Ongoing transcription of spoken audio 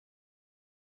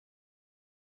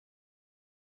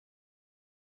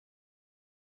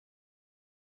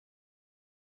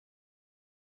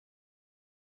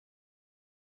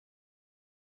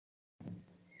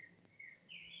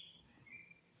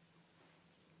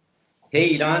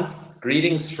Hey, Edan.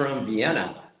 Greetings from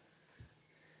Vienna.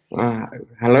 Uh,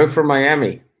 Hello from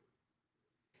Miami.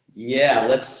 Yeah,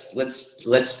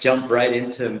 let's jump right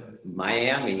into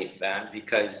Miami, man,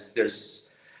 because there's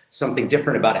something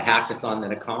different about a hackathon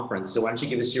than a conference. So why don't you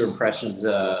give us your impressions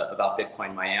about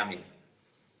Bitcoin Miami?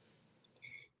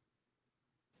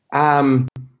 Um,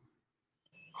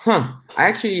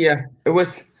 Actually, it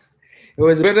was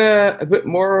a bit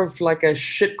more of like a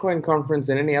shitcoin conference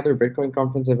than any other Bitcoin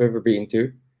conference I've ever been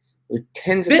to. There were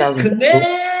tens of thousands of people.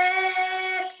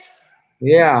 BitConnect!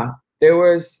 Yeah,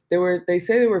 they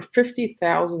say there were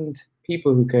 50,000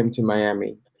 people who came to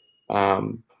Miami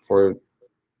for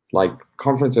like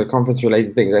conference or conference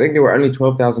related things. I think there were only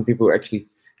 12,000 people who actually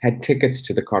had tickets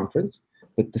to the conference,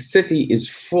 but the city is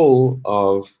full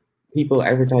of people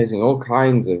advertising all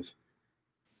kinds of,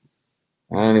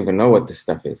 I don't even know what this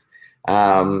stuff is.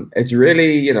 It's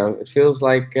really, it feels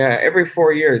like every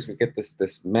 4 years we get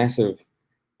this massive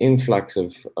influx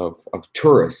of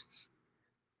tourists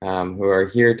who are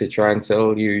here to try and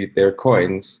sell you their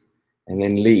coins and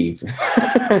then leave.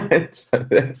 So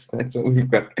that's what we've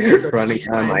got So did running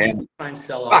you around did you Miami. try and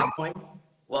sell our But, coin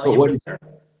while but you what were is there?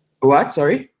 what?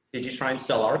 Sorry. Did you try and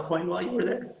sell our coin while you were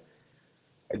there?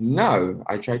 No,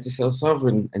 I tried to sell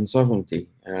sovereign and sovereignty.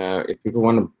 If people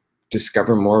want to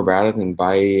discover more about it and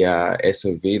buy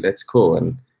SOV, that's cool.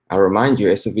 And I'll remind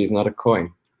you, SOV is not a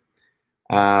coin.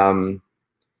 Um,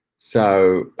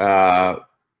 so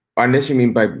unless you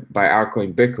mean by our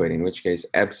coin Bitcoin, in which case,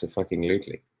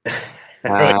 absolutely.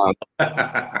 Right.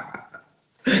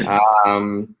 Um,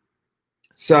 um,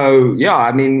 so yeah,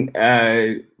 I mean,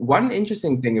 one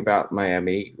interesting thing about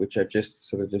Miami, which I've just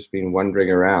sort of just been wandering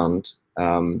around,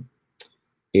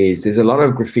 is there's a lot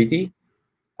of graffiti.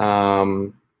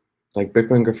 Um, like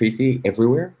Bitcoin graffiti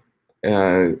everywhere.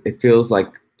 It feels like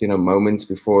moments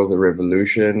before the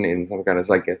revolution in some kind of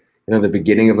like the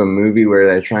beginning of a movie where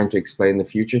they're trying to explain the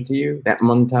future to you. That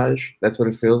montage, that's what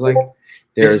it feels like.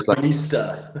 There's like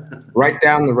Bitcoinista. right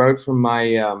down the road from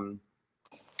my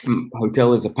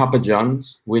hotel is a Papa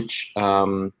John's, which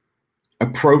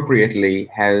appropriately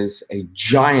has a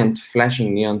giant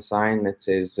flashing neon sign that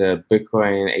says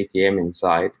Bitcoin ATM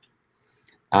inside.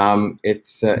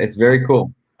 It's very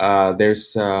cool. There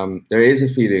is a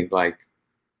feeling like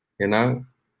you know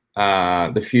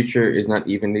the future is not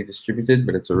evenly distributed,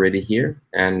 but it's already here,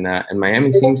 and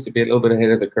Miami seems to be a little bit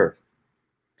ahead of the curve.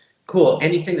 Cool.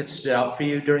 Anything that stood out for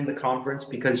you during the conference?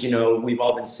 Because, we've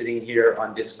all been sitting here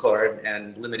on Discord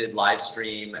and limited live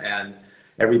stream and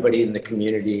everybody in the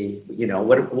community,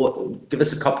 give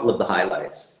us a couple of the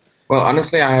highlights. Well,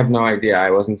 honestly, I have no idea.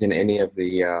 I wasn't in any of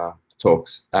the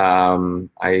talks. I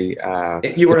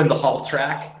You were in the hall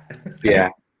track. Yeah.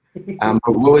 But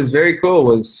what was very cool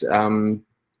was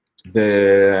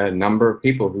the number of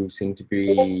people who seemed to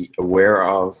be aware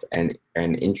of and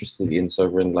interested in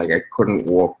Sovereign. Like I couldn't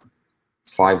walk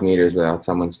 5 meters without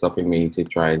someone stopping me to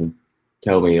try and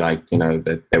tell me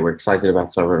that they were excited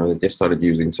about Sovereign, or they just started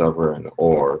using Sovereign,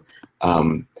 or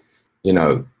um, you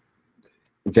know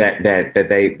that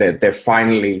they're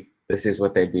finally, this is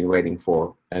what they've been waiting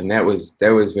for, and that was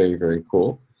very, very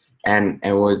cool. And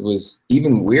what was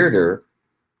even weirder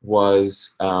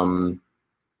was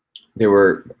there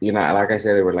were, like I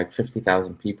said, there were like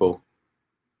 50,000 people.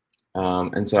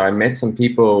 And so I met some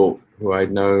people who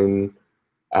I'd known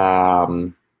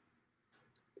um,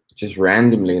 just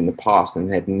randomly in the past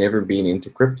and had never been into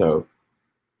crypto.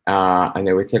 And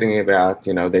they were telling me about,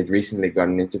 they'd recently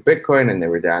gotten into Bitcoin and they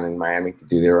were down in Miami to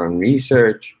do their own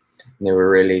research. And they were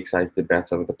really excited about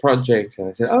some of the projects. And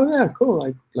I said, oh, yeah,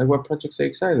 cool. Like what projects are you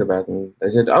excited about? And they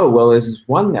said, oh, well, this is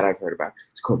one that I've heard about.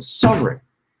 It's called Sovereign.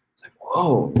 It's like,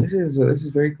 whoa, this is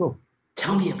very cool.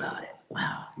 Tell me about it.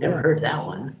 Wow, never Yeah. heard that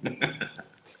one.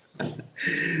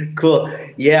 Cool.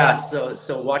 Yeah.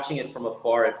 So watching it from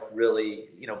afar, it really,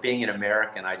 being an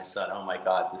American, I just thought, oh my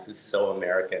God, this is so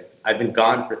American. I've been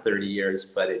gone for 30 years,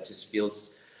 but it just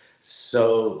feels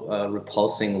so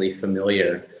repulsingly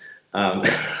familiar, um,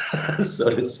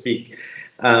 so to speak.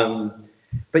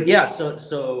 But yeah,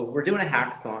 so we're doing a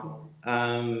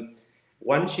hackathon.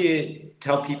 Why don't you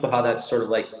tell people how that sort of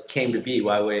like came to be?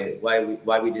 Why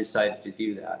we decided to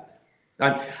do that?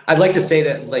 I'd like to say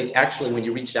that, like, actually, when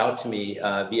you reached out to me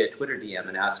via Twitter DM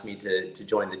and asked me to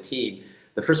join the team,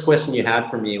 the first question you had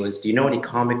for me was, "Do you know any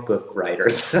comic book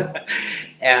writers?"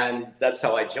 And that's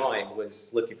how I joined, was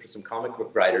looking for some comic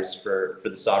book writers for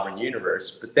the Sovereign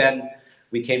Universe. But then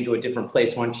we came to a different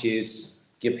place. Why don't you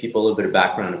give people a little bit of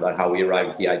background about how we arrived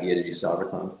at the idea to do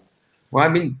Sovrython? Well, I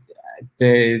mean,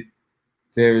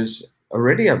 there's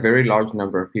already a very large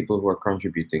number of people who are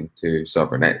contributing to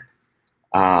Sovereign.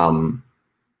 Um,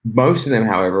 Most of them,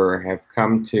 however, have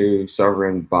come to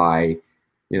Sovereign by,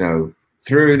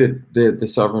 through the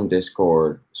Sovereign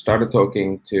Discord, started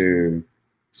talking to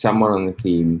someone on the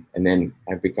team, and then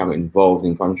have become involved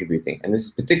in contributing. And this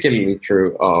is particularly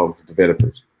true of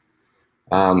developers.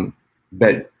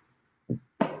 But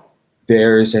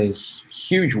there's a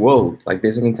huge world, like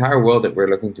there's an entire world that we're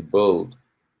looking to build.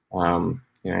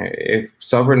 If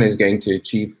Sovereign is going to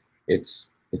achieve its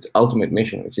ultimate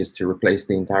mission, which is to replace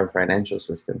the entire financial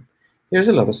system, there's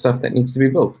a lot of stuff that needs to be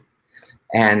built.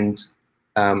 And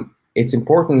it's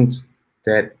important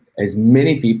that as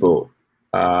many people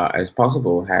as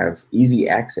possible have easy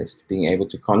access to being able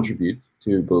to contribute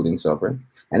to building Sovereign.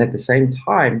 And at the same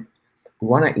time, we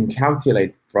want to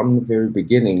inculcate from the very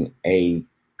beginning a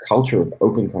culture of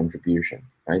open contribution,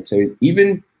 right? So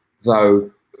even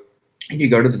though if you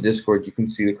go to the Discord, you can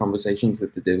see the conversations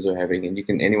that the devs are having,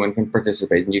 and anyone can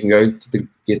participate, and you can go to the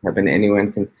GitHub and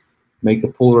anyone can make a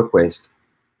pull request.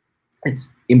 It's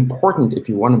important, if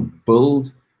you want to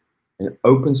build an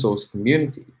open source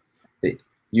community, that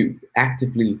you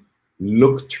actively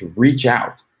look to reach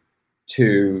out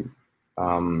to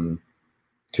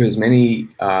as many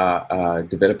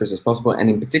developers as possible, and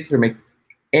in particular make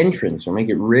entrance or make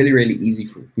it really, really easy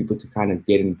for people to kind of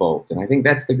get involved. And I think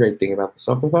that's the great thing about the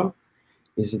Sovrython,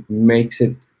 is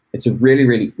it's a really,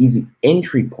 really easy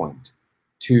entry point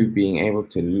to being able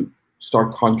to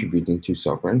start contributing to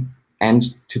Sovereign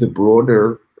and to the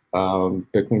broader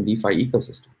Bitcoin DeFi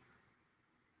ecosystem.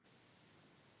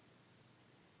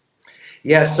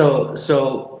 Yeah, so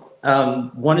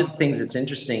one of the things that's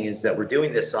interesting is that we're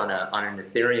doing this on an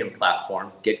Ethereum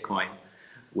platform, Gitcoin,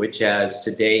 which has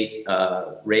to date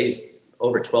raised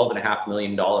over $12.5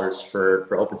 million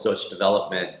for open source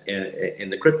development in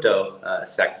the crypto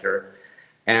sector.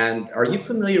 And are you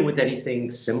familiar with anything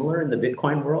similar in the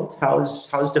Bitcoin world?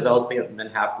 How's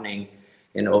development happening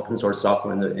in open source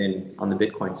software on the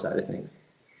Bitcoin side of things?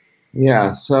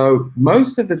 Yeah, so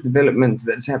most of the development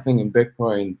that's happening in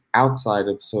Bitcoin outside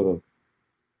of sort of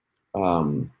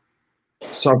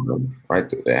Sovereign,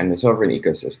 right, and the Sovereign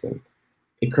ecosystem,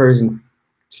 occurs in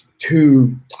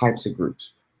two types of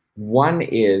groups. One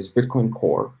is Bitcoin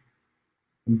Core.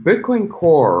 Bitcoin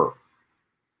Core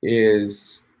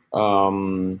is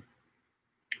can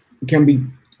be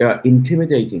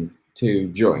intimidating to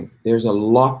join. There's a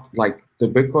lot, like the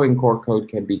Bitcoin Core code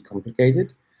can be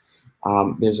complicated.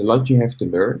 There's a lot you have to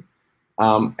learn,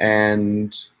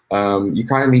 and you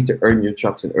kind of need to earn your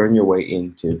chops and earn your way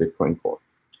into Bitcoin Core.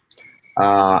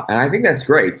 And I think that's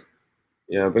great.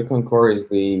 Bitcoin Core is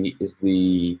the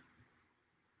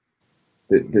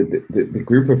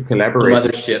group of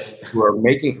collaborators who are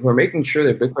making sure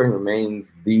that Bitcoin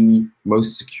remains the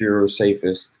most secure,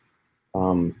 safest,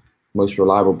 most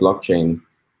reliable blockchain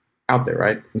out there,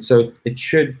 right? And so it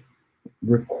should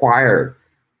require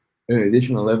an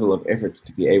additional level of effort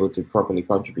to be able to properly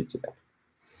contribute to that.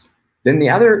 Then the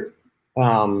other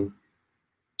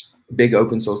big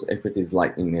open source effort is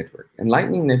Lightning Network. And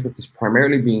Lightning Network is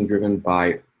primarily being driven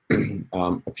by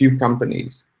a few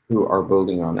companies who are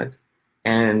building on it.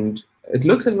 And it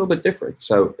looks a little bit different.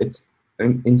 So it's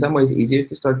in some ways easier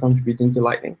to start contributing to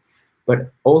Lightning.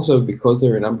 But also because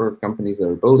there are a number of companies that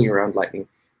are building around Lightning,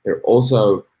 there are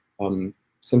also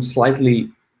some slightly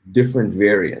different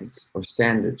variants or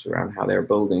standards around how they're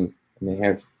building, and they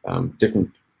have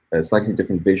slightly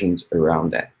different visions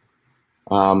around that.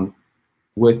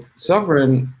 With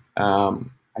Sovereign,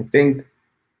 I think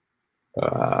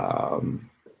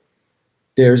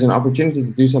there's an opportunity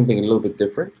to do something a little bit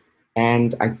different,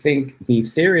 and I think the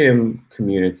Ethereum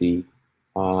community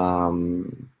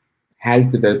has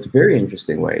developed a very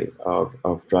interesting way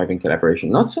of driving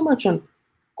collaboration. Not so much on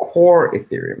core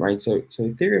Ethereum, right? So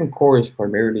Ethereum core is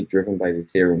primarily driven by the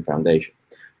Ethereum Foundation,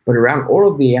 but around all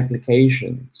of the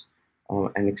applications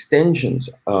and extensions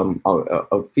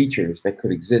of features that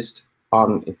could exist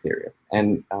on Ethereum.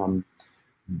 And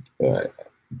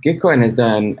Gitcoin has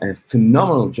done a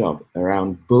phenomenal job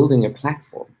around building a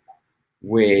platform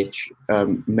which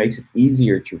makes it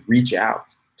easier to reach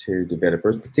out to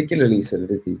developers, particularly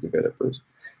Solidity developers,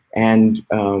 and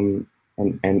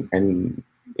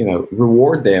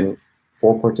reward them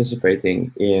for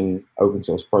participating in open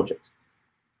source projects.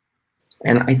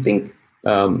 And I think,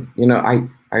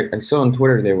 I saw on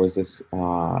Twitter there was this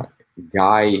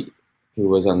guy who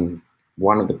was on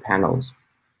one of the panels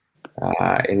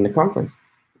in the conference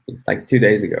like 2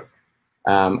 days ago.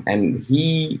 And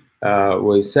he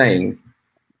was saying,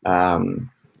 Bitcoin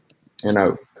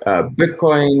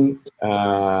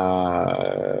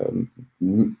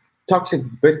toxic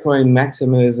Bitcoin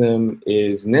maximalism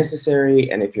is necessary,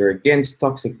 and if you're against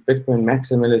toxic Bitcoin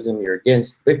maximalism, you're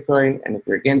against Bitcoin, and if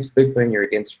you're against Bitcoin, you're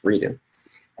against freedom.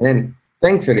 And then,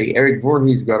 thankfully, Eric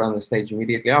Voorhees got on the stage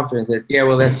immediately after and said, yeah,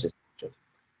 well, that's just bullshit.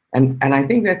 And I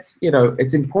think that's, you know,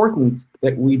 it's important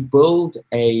that we build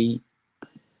a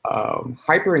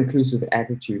hyper-inclusive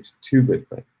attitude to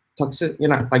Bitcoin. Toxic, you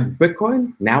know, like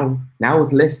Bitcoin, now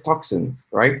with less toxins,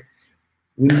 right?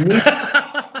 We need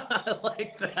I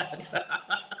like that.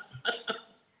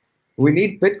 we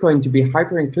need Bitcoin to be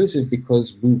hyper-inclusive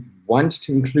because we want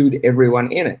to include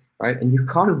everyone in it, right? And you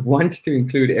can't want to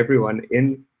include everyone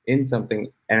in something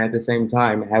and at the same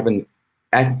time have an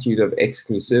attitude of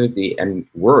exclusivity, and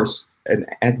worse, an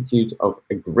attitude of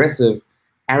aggressive,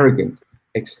 arrogant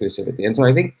exclusivity. And so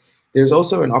I think there's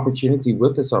also an opportunity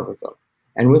with the Sovrython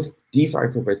and with DeFi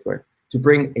for Bitcoin to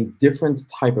bring a different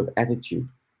type of attitude,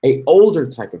 a older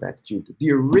type of attitude,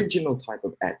 the original type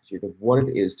of attitude of what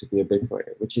it is to be a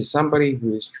Bitcoiner, which is somebody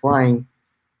who is trying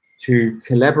to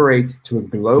collaborate to a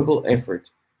global effort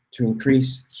to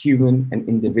increase human and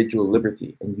individual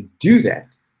liberty. And you do that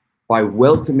by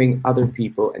welcoming other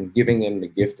people and giving them the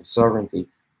gift of sovereignty,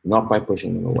 not by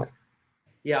pushing them away.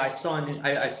 Yeah, I saw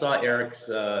Eric's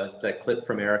that clip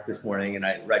from Eric this morning, and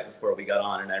right before we got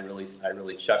on, and I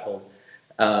really chuckled.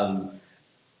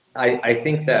 I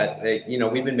think that you know,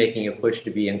 we've been making a push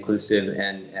to be inclusive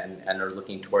and are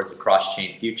looking towards a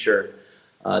cross-chain future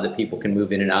that people can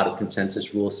move in and out of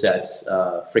consensus rule sets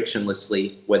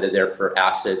frictionlessly, whether they're for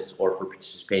assets or for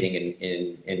participating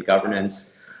in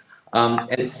governance.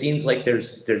 And it seems like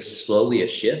there's slowly a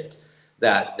shift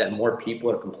that more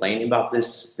people are complaining about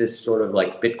this sort of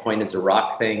like Bitcoin is a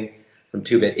rock thing from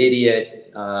 2-Bit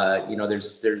Idiot. You know,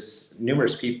 there's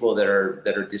numerous people that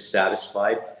are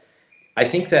dissatisfied. I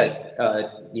think that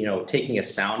you know, taking a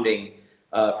sounding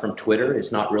from Twitter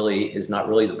is not really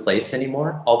the place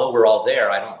anymore. Although we're all there,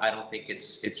 I don't think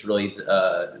it's really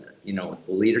you know,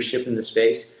 the leadership in the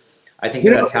space. I think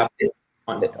that's happening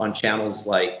on channels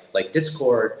like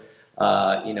Discord,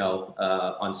 you know,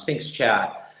 on Sphinx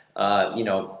Chat. You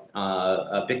know,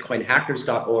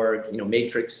 bitcoinhackers.org, you know,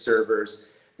 matrix servers.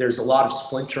 There's a lot of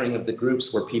splintering of the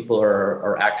groups where people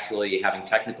are actually having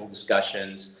technical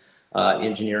discussions,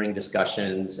 engineering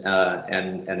discussions,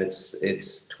 and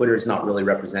it's Twitter is not really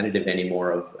representative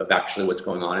anymore of actually what's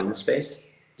going on in the space.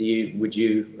 Would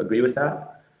you agree with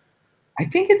that? I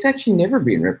think it's actually never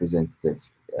been representative.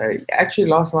 Actually,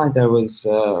 last night I was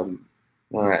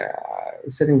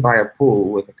sitting by a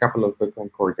pool with a couple of Bitcoin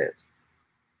core devs.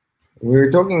 We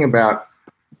were talking about,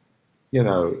 you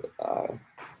know,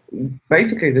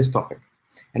 basically this topic,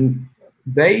 and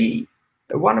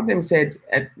one of them said,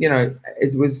 you know,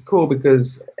 it was cool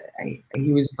because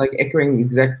he was like echoing the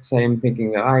exact same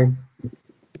thinking that I've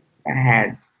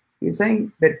had. He was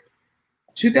saying that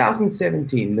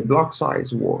 2017, the block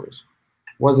size wars,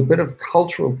 was a bit of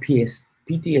cultural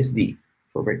PTSD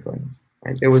for Bitcoiners.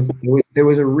 Right? There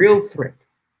was a real threat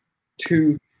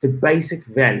to the basic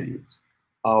values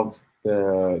of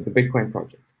the Bitcoin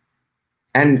project.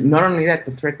 And not only that, the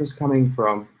threat was coming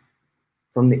from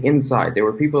the inside. There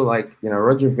were people like, you know,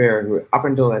 Roger Ver, who up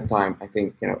until that time, I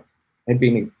think, you know, had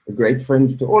been a great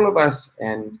friend to all of us.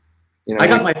 And, you know,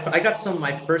 I got some of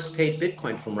my first paid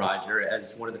Bitcoin from Roger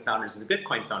as one of the founders of the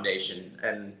Bitcoin Foundation.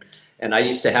 And I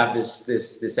used to have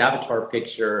this avatar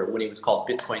picture when he was called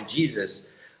Bitcoin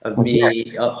Jesus of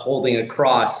me holding a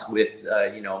cross with,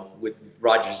 you know, with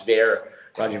Roger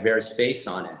Ver's face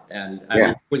on it. And I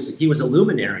mean, he was a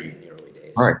luminary in the early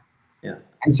days. All right. Yeah.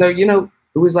 And so, you know,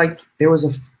 it was like there was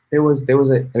a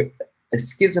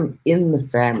schism in the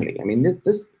family. I mean,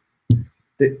 the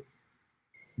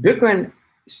Bitcoin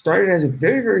started as a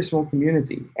very, very small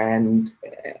community, and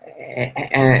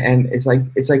it's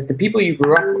like the people you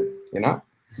grew up with, you know,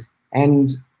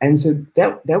 and so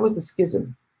that was the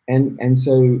schism, and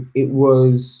so it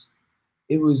was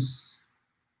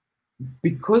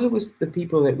because it was the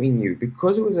people that we knew,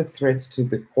 because it was a threat to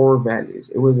the core values.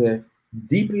 It was a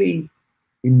deeply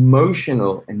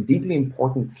emotional and deeply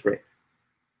important threat.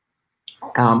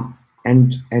 And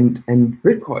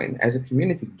Bitcoin as a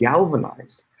community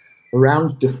galvanized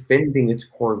around defending its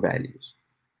core values.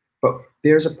 But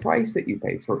there's a price that you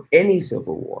pay for any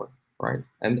civil war, right?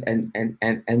 And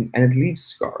it leaves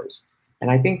scars.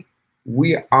 And I think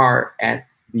we are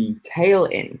at the tail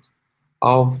end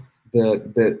of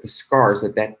the scars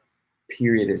that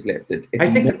period is left. I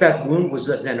think that wound was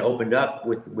then opened up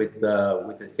with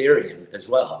Ethereum as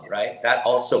well, right? That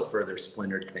also further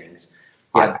splintered things.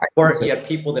 You had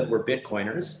people that were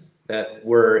Bitcoiners that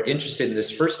were interested in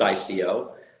this first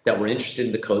ICO that were interested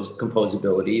in the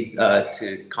composability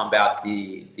to combat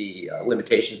the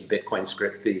limitations of Bitcoin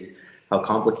script, how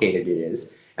complicated it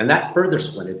is. And that further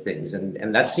splinted things,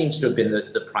 and that seems to have been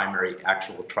the primary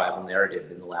actual tribal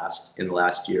narrative in the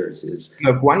last years. Is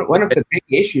one of the big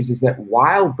issues is that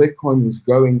while Bitcoin was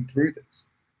going through this,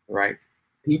 right,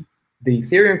 the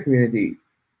Ethereum community,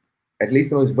 at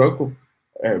least the most vocal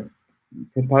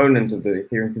proponents of the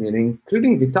Ethereum community,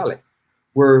 including Vitalik,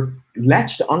 were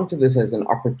latched onto this as an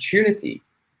opportunity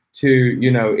to, you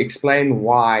know, explain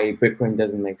why Bitcoin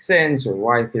doesn't make sense or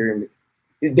why Ethereum.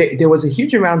 There was a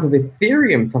huge amount of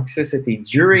Ethereum toxicity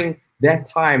during that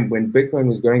time when Bitcoin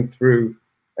was going through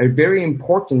a very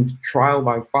important trial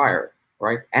by fire,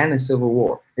 right, and a civil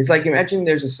war. It's like, imagine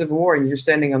there's a civil war and you're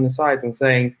standing on the sides and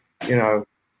saying, you know,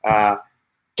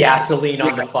 gasoline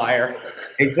on the fire.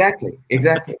 Exactly.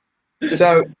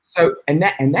 So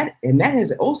that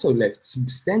has also left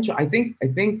substantial. I think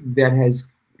that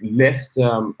has left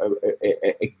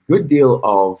a good deal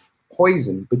of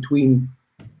poison between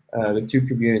the two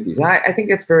communities. And I think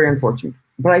that's very unfortunate.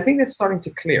 But I think that's starting to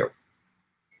clear.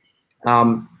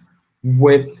 And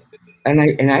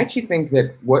I actually think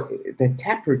that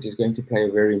Taproot is going to play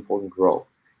a very important role.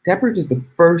 Taproot is the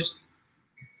first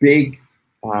big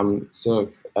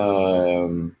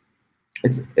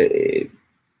it's a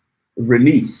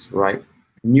release, right?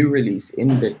 New release in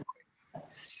Bitcoin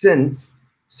since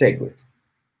SegWit,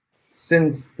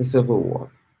 since the Civil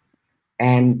War,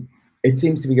 and it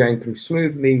seems to be going through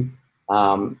smoothly.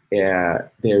 There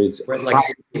is we're at like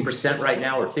 60% right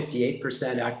now, or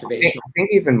 58% activation. I think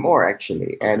even more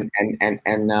actually, and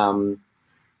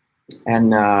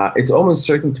it's almost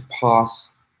certain to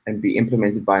pass and be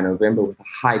implemented by November with a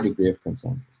high degree of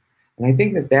consensus. And I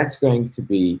think that's going to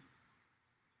be,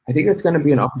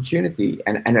 an opportunity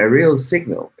and a real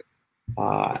signal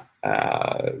that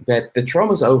the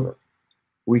trauma's over.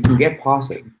 We can get past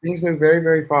it. Things move very,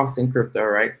 very fast in crypto,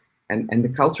 right? And the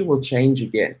culture will change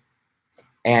again.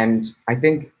 And I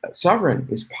think Sovereign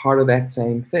is part of that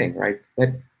same thing, right?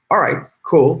 That, all right,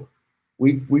 cool.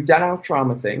 We've done our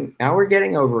trauma thing. Now we're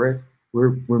getting over it.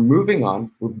 We're moving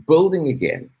on. We're building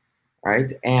again,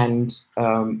 right? And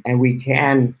we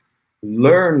can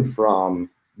learn from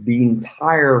the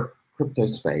entire crypto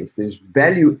space. There's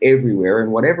value everywhere,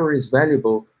 and whatever is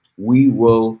valuable, we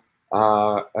will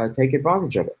take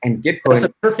advantage of it. And Gitcoin. That's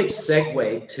a perfect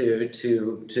segue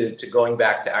to going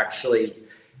back to actually,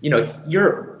 you know,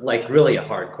 you're like really a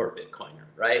hardcore Bitcoiner,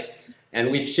 right? And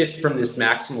we've shifted from this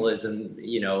maximalism,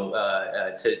 you know,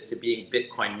 to being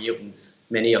Bitcoin mutants,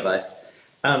 many of us.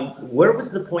 Where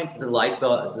was the point that the light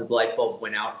bulb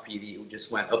went out for you that you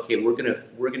just went, okay, we're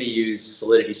gonna use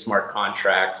Solidity smart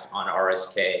contracts on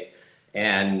RSK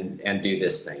and do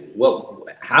this thing? Well,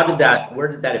 where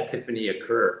did that epiphany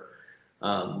occur?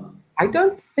 I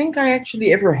don't think I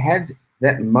actually ever had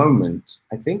that moment.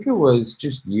 I think it was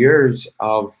just years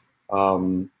of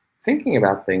thinking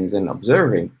about things and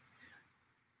observing.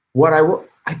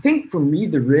 I think for me,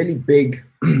 the really big,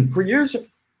 for years,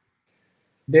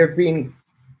 there have been,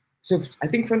 so I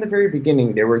think from the very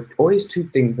beginning, there were always two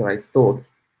things that I thought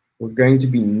were going to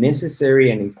be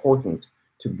necessary and important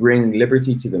to bring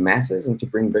liberty to the masses and to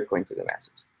bring Bitcoin to the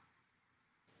masses.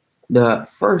 The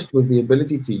first was the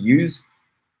ability to use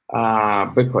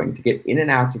Bitcoin, to get in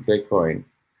and out of Bitcoin,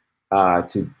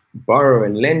 to borrow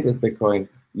and lend with Bitcoin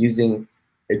using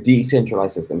a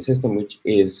decentralized system, a system which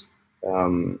is,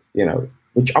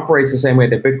 which operates the same way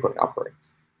that Bitcoin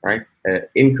operates, right?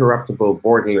 Incorruptible,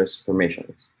 borderless,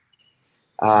 permissionless.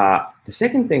 The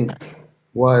second thing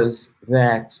was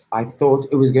that I thought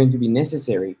it was going to be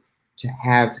necessary to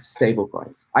have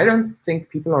stablecoins. I don't think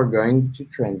people are going to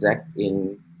transact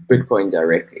in Bitcoin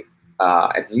directly,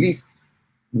 at least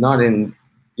not in,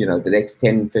 the next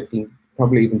 10, 15,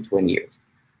 probably even 20 years.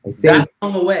 I think that's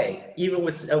on the way, even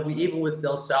with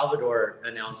El Salvador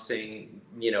announcing,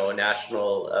 a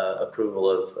national approval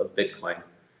of Bitcoin.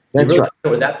 That's right.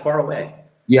 We're that far away.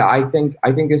 Yeah, I think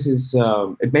this is,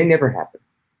 it may never happen.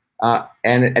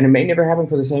 And it may never happen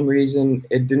for the same reason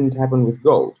it didn't happen with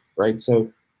gold, right?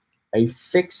 So a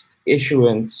fixed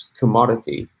issuance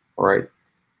commodity, right,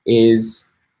 is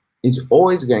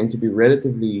always going to be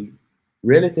relatively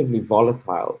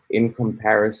volatile in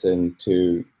comparison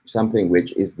to something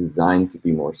which is designed to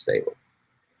be more stable.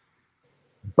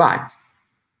 But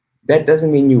that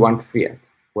doesn't mean you want fiat.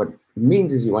 What it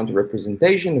means is you want a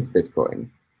representation of Bitcoin,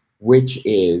 which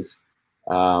is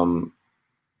designed.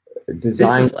 This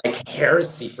is like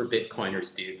heresy for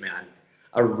Bitcoiners, dude, man.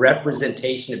 A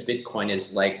representation of Bitcoin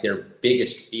is like their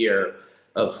biggest fear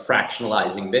of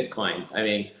fractionalizing Bitcoin. I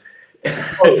mean,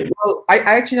 I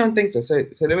actually don't think so. So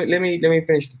let me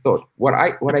finish the thought. What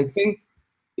I think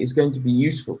is going to be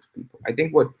useful to people. I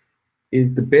think what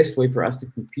is the best way for us to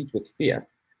compete with fiat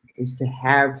is to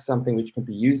have something which can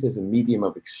be used as a medium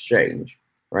of exchange,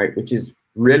 right? Which is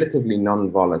relatively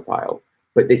non-volatile,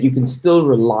 but that you can still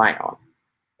rely on.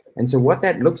 And so what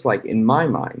that looks like in my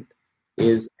mind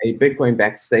is a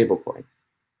Bitcoin-backed stablecoin,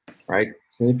 right?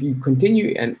 So if you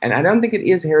continue, and I don't think it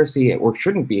is heresy or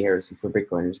shouldn't be heresy for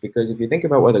Bitcoiners, because if you think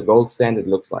about what the gold standard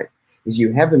looks like, is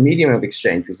you have a medium of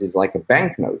exchange, which is like a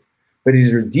banknote, but it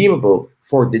is redeemable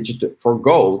for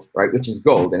gold, right? Which is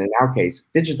gold, and in our case,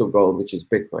 digital gold, which is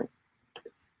Bitcoin.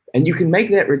 And you can make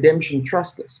that redemption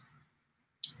trustless.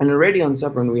 And already on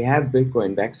Sovrython, we have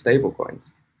Bitcoin-backed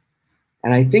stablecoins.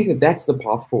 And I think that that's the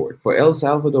path forward for El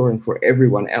Salvador and for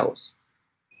everyone else.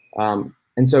 And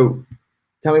so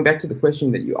coming back to the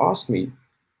question that you asked me,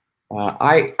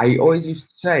 I always used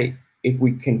to say, if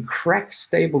we can crack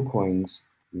stablecoins,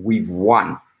 we've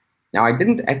won. Now, I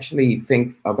didn't actually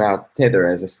think about Tether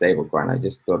as a stablecoin. I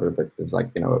just thought of it as like,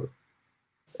 an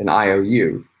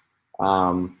IOU.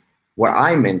 What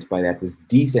I meant by that was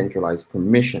decentralized,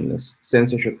 permissionless,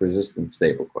 censorship-resistant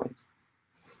stablecoins.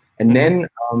 And then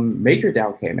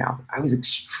MakerDAO came out. I was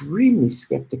extremely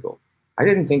skeptical. I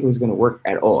didn't think it was going to work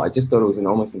at all. I just thought it was an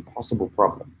almost impossible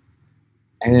problem.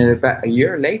 And then about a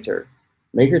year later,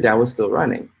 MakerDAO was still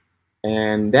running.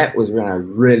 And that was when I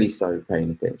really started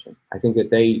paying attention. I think that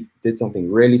they did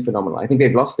something really phenomenal. I think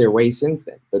they've lost their way since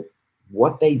then. But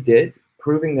what they did,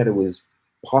 proving that it was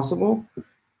possible,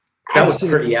 that was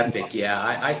pretty epic. Yeah,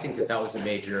 I think that was a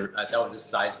major, that was a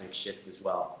seismic shift as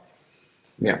well.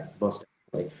 Yeah, most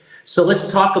definitely. So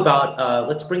let's talk about,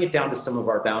 let's bring it down to some of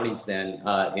our bounties then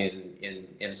in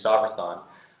Sovrython.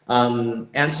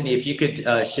 Anthony, if you could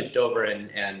shift over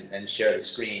and share the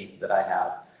screen that I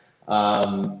have.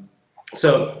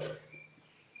 So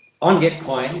on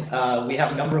Gitcoin, we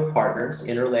have a number of partners: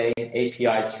 Interlay,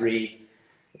 API3,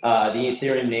 the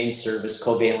Ethereum name service,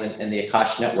 Covalent, and the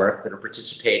Akash network that are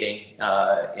participating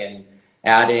in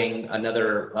adding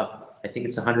another, I think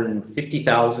it's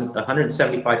 150,000,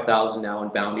 175,000 now in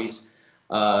bounties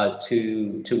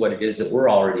to what it is that we're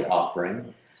already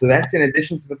offering. So that's in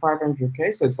addition to the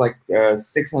 500K. So it's like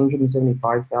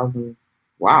 675,000.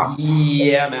 Wow.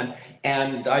 Yeah, man.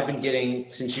 And I've been getting,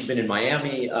 since you've been in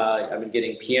Miami, I've been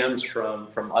getting PMs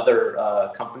from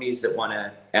other companies that want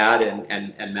to add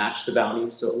and match the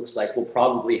bounties. So it looks like we'll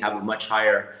probably have a much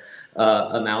higher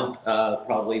amount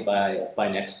probably by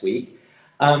next week.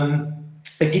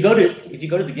 If you go to the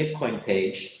Gitcoin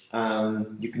page,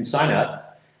 you can sign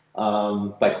up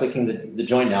by clicking the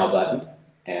Join Now button.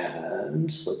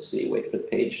 And let's see, wait for the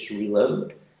page to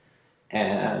reload.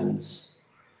 And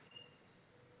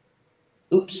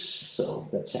oops, so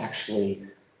that's actually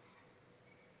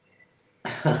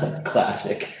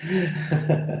classic.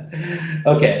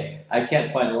 Okay, I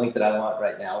can't find the link that I want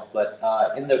right now, but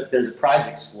there's a prize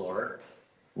explorer.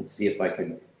 Let's see if I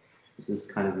can, this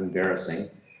is kind of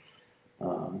embarrassing.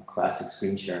 Classic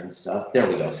screen sharing stuff. There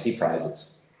we go, see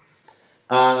prizes.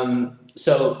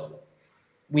 So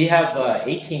we have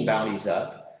 18 bounties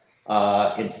up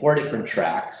in 4 different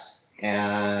tracks,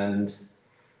 and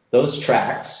those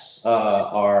tracks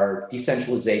are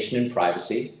decentralization and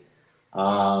privacy,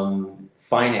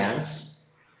 finance.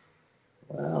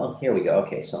 Well, here we go.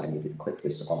 Okay, so I need to click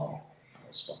this all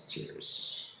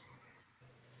sponsors.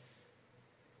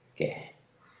 Okay.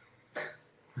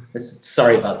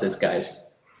 Sorry about this, guys.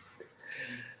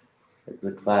 It's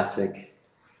a classic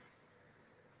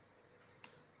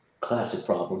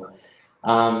problem.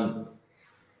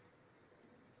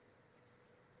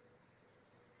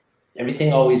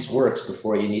 Everything always works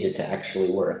before you need it to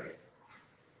actually work.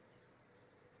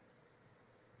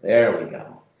 There we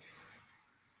go.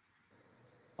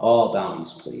 All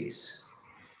bounties, please.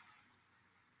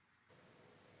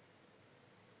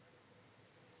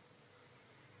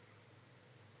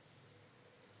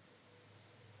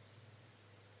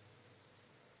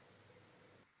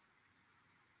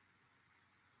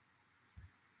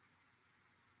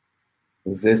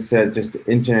 Is this just the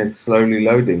internet slowly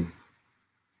loading?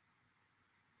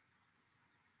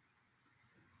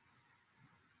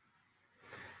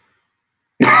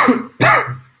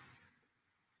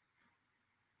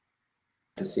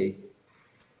 To see.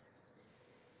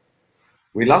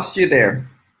 We lost you there.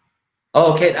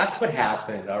 Oh, okay, that's what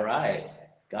happened. All right,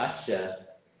 gotcha.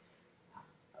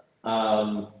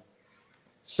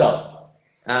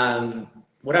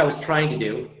 What I was trying to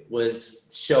do was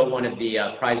show one of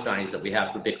the prize bounties that we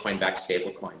have for Bitcoin-backed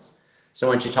stablecoins. So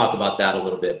why don't you talk about that a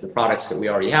little bit, the products that we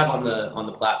already have on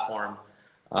the platform,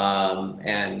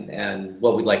 and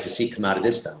what we'd like to see come out of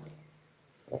this bounty.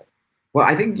 Well,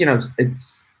 I think,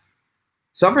 it's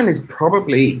Sovereign is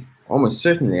probably, almost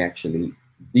certainly actually,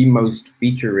 the most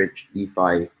feature-rich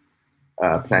DeFi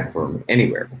platform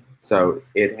anywhere. So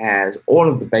it has all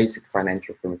of the basic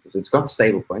financial primitives. It's got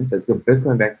stablecoins, so it's got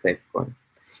Bitcoin-backed stablecoins.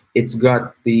 It's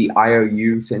got the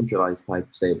IOU centralized type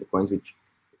stablecoins, which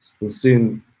will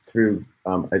soon through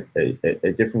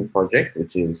a different project,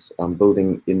 which is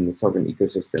building in the Sovereign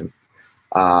ecosystem,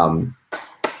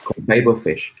 called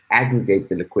Babelfish, aggregate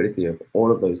the liquidity of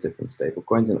all of those different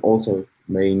stablecoins, and also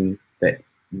mean that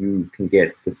you can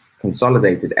get this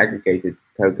consolidated aggregated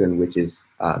token, which is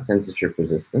censorship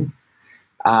resistant.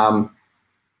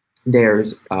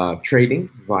 There's trading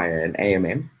via an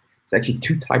AMM. It's actually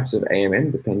two types of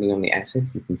AMM, depending on the asset.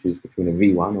 You can choose between a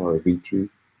V1 or a V2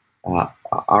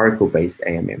 oracle-based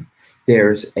AMM.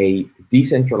 There's a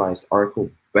decentralized oracle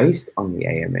based on the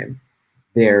AMM.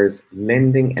 There's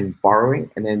lending and borrowing,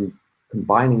 and then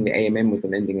combining the AMM with the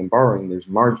lending and borrowing, there's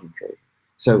margin trade.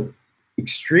 So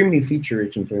extremely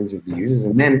feature-rich in terms of the users.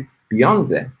 And then beyond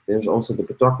that, there's also the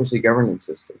plutocracy governance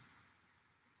system.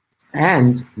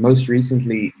 And most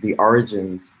recently, the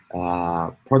Origins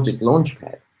project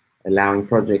launchpad, allowing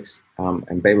projects,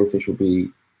 and Babelfish will be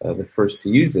the first to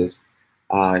use this,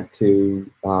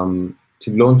 to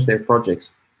launch their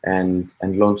projects and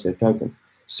launch their tokens.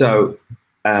 So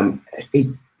it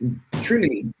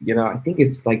truly, I think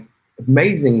it's like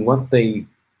amazing what the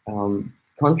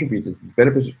contributors, the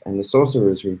developers, and the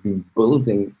sorcerers who've been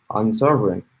building on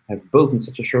Sovereign have built in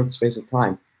such a short space of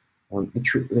time,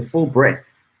 the full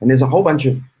breadth. And there's a whole bunch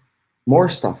of more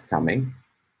stuff coming,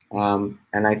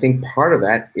 and I think part of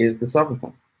that is the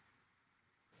Sovrython.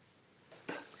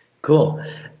 Cool.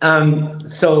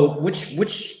 So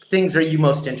which things are you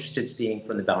most interested in seeing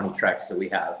from the bounty tracks that we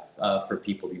have for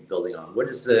people to be building on? What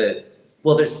is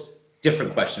well, there's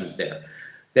different questions there.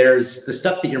 There's the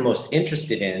stuff that you're most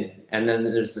interested in, and then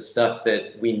there's the stuff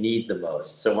that we need the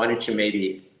most. So why don't you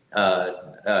maybe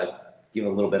give a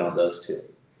little bit on those two?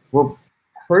 Well,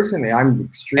 personally, I'm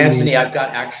extremely... Anthony, I've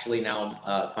got actually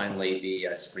now finally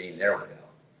the screen. There we go.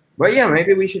 Well, yeah,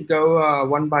 maybe we should go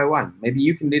one by one. Maybe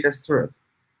you can lead us through it.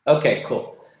 Okay,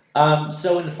 cool.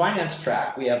 So in the finance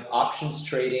track, we have options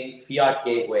trading, fiat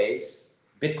gateways,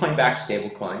 Bitcoin-backed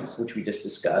stablecoins, which we just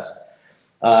discussed,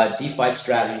 DeFi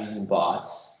strategies and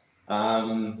bots.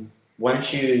 Why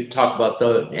don't you talk about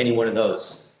any one of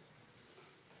those?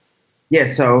 Yeah,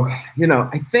 so,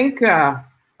 I think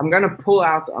I'm going to pull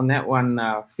out on that one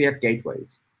fiat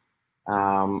gateways.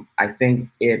 I think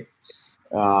it's...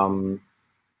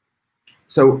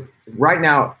 so right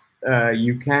now,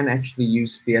 you can actually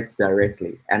use fiat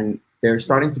directly, and there are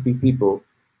starting to be people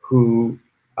who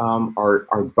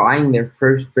are buying their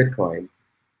first Bitcoin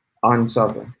on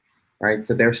Sovereign, right?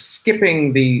 So they're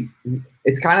skipping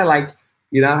it's kind of like,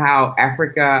 how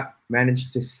Africa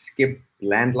managed to skip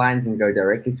landlines and go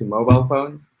directly to mobile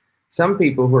phones. Some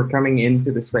people who are coming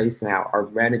into the space now are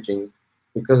managing,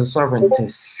 because of Sovereign, to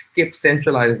skip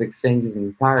centralized exchanges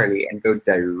entirely and go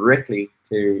directly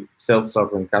to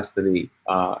self-sovereign custody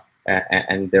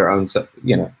and their own,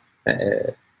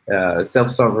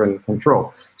 self-sovereign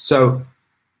control. So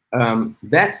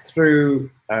that's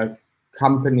through a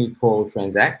company called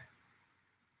Transact.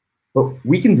 But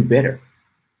we can do better.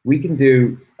 We can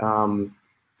do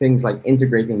things like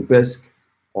integrating BISC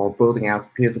or building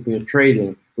out peer-to-peer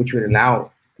trading, which would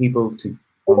allow people to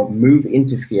move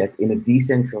into fiat in a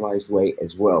decentralized way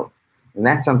as well. And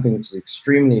that's something which is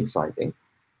extremely exciting.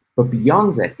 But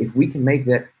beyond that, if we can make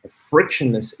that a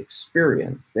frictionless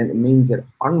experience, then it means that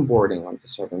onboarding onto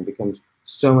Sovereign becomes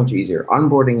so much easier.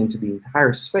 Onboarding into the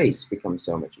entire space becomes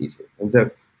so much easier. And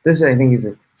so this, I think, is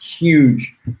a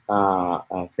huge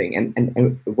thing.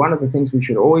 And one of the things we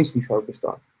should always be focused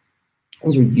on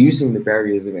is reducing the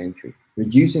barriers of entry,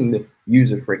 reducing the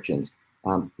user frictions,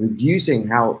 reducing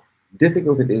how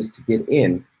difficult it is to get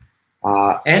in.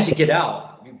 And to get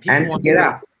out. And to get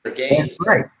out. Their gains, That's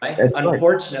right. That's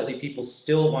Unfortunately, people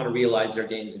still want to realize their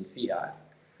gains in fiat.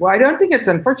 Well, I don't think it's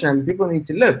unfortunate. People need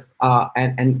to live.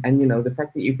 And the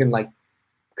fact that you can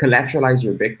collateralize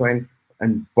your Bitcoin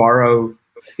and borrow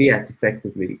fiat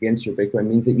effectively against your Bitcoin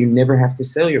means that you never have to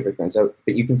sell your Bitcoin. So,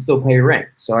 but you can still pay rent.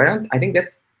 So I think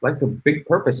that's a big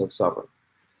purpose of Sovereign.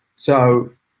 So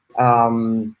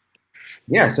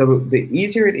yeah, so the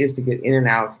easier it is to get in and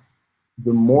out,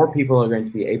 the more people are going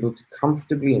to be able to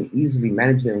comfortably and easily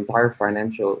manage their entire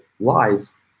financial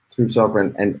lives through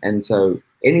Sovereign. And so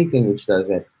anything which does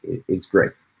that is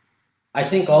great. I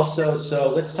think also, so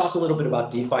let's talk a little bit about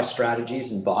DeFi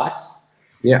strategies and bots.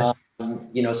 Yeah.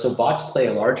 So bots play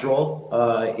a large role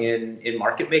in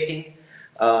market making,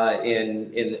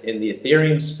 in the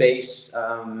Ethereum space.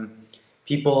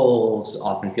 people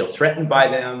often feel threatened by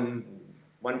them.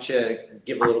 Why don't you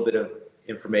give a little bit of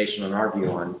information on our view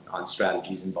on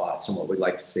strategies and bots and what we'd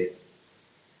like to see?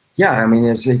 Yeah, I mean,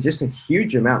 it's just a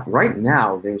huge amount. Right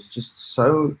now, there's just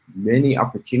so many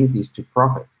opportunities to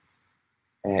profit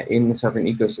in the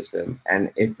Sovrython ecosystem.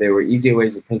 And if there were easier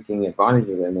ways of taking advantage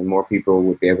of them, then more people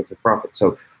would be able to profit.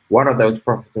 So what are those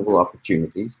profitable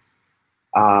opportunities?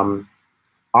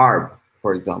 ARB,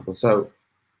 for example. So,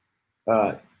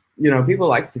 people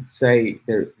like to say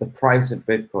the price of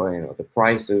Bitcoin or the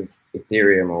price of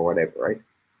Ethereum or whatever, right?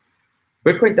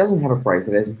 Bitcoin doesn't have a price.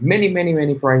 It has many, many,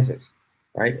 many prices,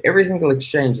 right? Every single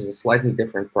exchange is a slightly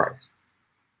different price.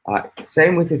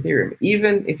 Same with Ethereum.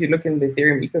 Even if you look in the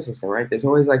Ethereum ecosystem, right, there's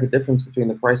always like a difference between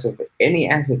the price of any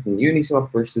asset in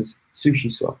Uniswap versus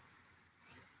SushiSwap.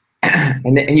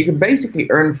 and you can basically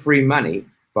earn free money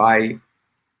by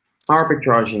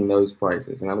arbitraging those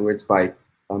prices. In other words, by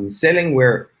selling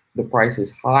where the price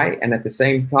is high and at the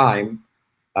same time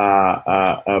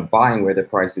buying where the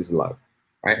price is low,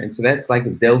 right? And so that's like a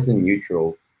delta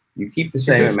neutral. You keep the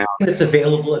same amount. That's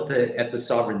available at the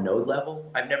sovereign node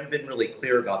level. I've never been really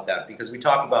clear about that because we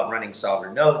talk about running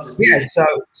sovereign nodes. Yeah,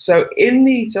 so in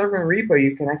the sovereign repo,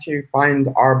 you can actually find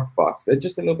ARB bots. They're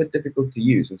just a little bit difficult to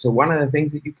use. And so one of the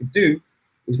things that you could do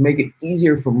is make it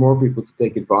easier for more people to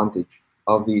take advantage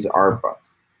of these ARB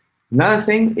bots. Another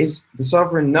thing is the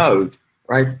sovereign node,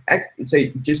 right? So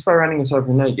just by running a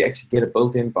sovereign node, you actually get a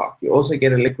built-in bot. You also get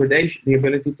the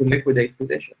ability to liquidate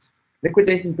positions.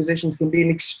 Liquidating positions can be an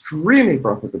extremely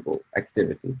profitable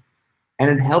activity,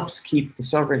 and it helps keep the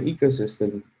sovereign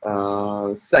ecosystem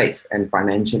safe and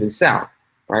financially sound,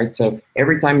 right? So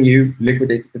every time you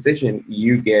liquidate a position,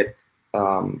 you get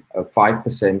a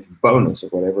 5% bonus or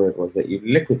whatever it was that you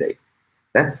liquidate.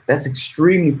 That's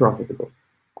extremely profitable.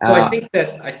 So I think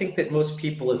that most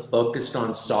people have focused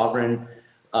on sovereign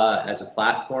as a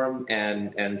platform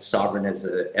and sovereign as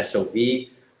a SOV,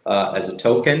 as a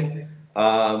token.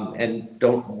 And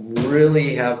don't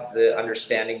really have the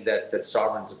understanding that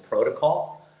sovereign's a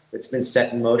protocol that's been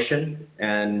set in motion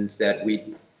and that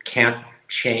we can't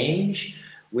change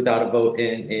without a vote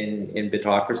in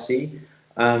Bitocracy.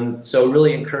 So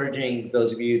really encouraging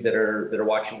those of you that are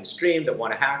watching the stream that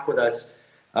want to hack with us,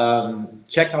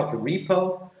 check out the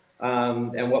repo.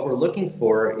 And what we're looking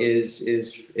for is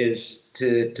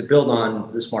to build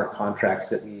on the smart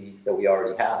contracts that we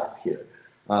already have here.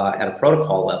 At a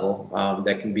protocol level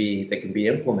that can be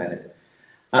implemented.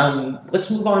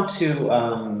 Let's move on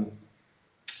to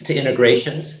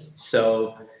integrations.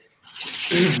 So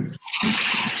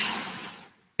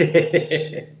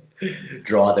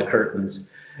draw the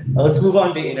curtains. Let's move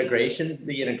on to integration.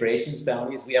 The integrations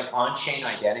boundaries. We have on-chain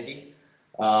identity,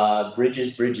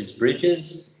 bridges,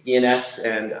 ENS,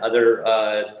 and other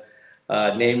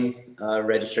name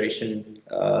registration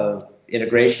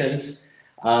integrations.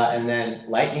 And then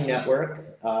Lightning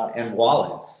Network and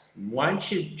wallets. Why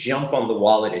don't you jump on the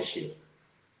wallet issue?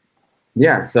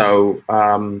 Yeah, so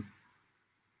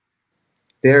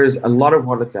there's a lot of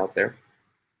wallets out there.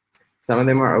 Some of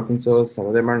them are open source, some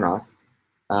of them are not.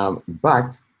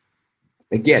 But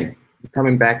again,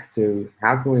 coming back to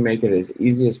how can we make it as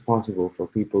easy as possible for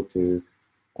people to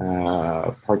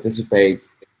participate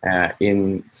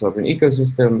in the sovereign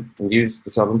ecosystem and use the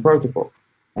sovereign protocol.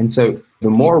 And so the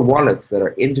more wallets that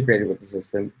are integrated with the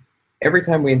system, every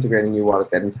time we integrate a new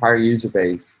wallet, that entire user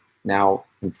base now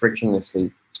can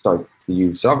frictionlessly start to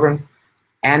use Sovereign.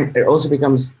 And it also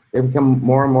become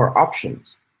more and more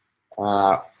options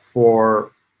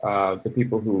for the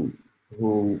people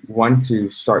who want to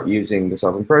start using the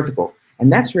Sovereign protocol. And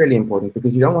that's really important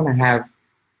because you don't want to have,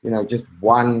 just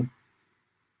one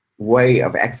way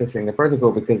of accessing the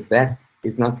protocol, because that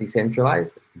is not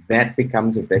decentralized. That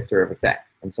becomes a vector of attack.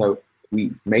 And so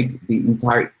we make the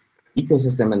entire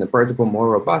ecosystem and the protocol more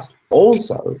robust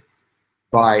also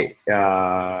by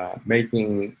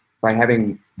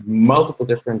having multiple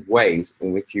different ways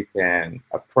in which you can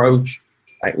approach,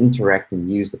 interact,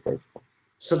 and use the protocol.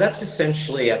 So that's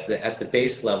essentially at the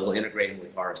base level integrating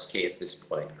with RSK at this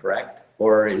point, correct?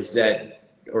 Or is it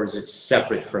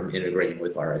separate from integrating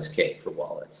with RSK for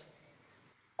wallets?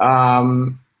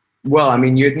 Well, I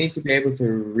mean, you'd need to be able to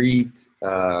read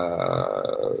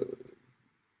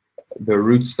the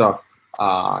rootstock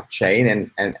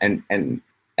chain, and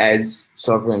as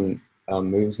Sovereign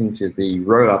moves into the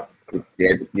rollup,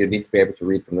 you need to be able to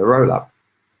read from the rollup.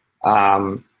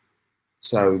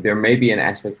 So there may be an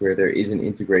aspect where there is an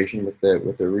integration with the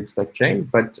rootstock chain,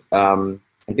 but I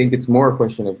think it's more a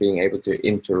question of being able to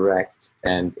interact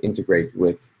and integrate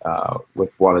with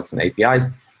wallets and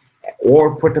APIs.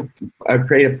 or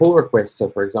create a pull request. So,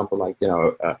 for example, like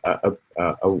a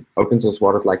open source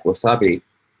wallet like Wasabi,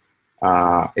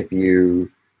 if you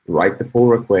write the pull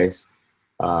request,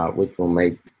 which will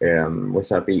make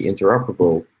Wasabi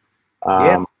interoperable.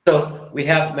 Yeah. So we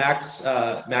have Max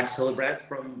Hillebrand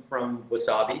from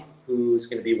Wasabi, who's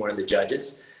going to be one of the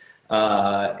judges,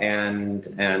 and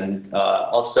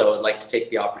also I'd like to take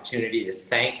the opportunity to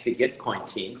thank the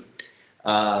Gitcoin team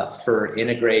for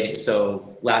integrating.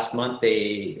 So last month,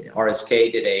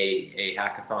 RSK did a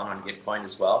hackathon on Gitcoin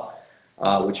as well,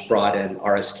 which brought in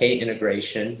RSK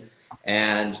integration.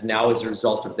 And now as a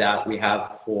result of that, we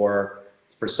have for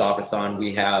Sovrython,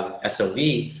 we have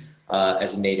SOV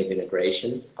as a native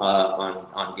integration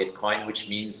on Gitcoin, which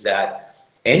means that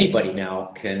anybody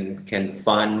now can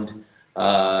fund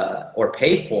or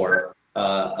pay for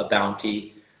a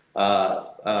bounty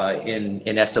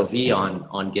in SOV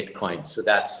on Gitcoin. So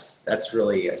that's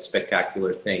really a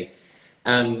spectacular thing.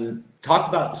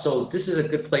 So this is a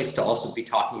good place to also be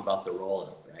talking about the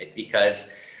rollout, right?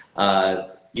 Because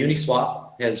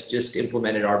Uniswap has just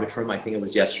implemented Arbitrum. I think it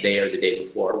was yesterday or the day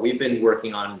before. We've been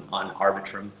working on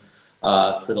Arbitrum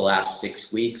for the last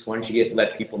 6 weeks. Why don't you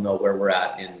let people know where we're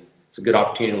at? And it's a good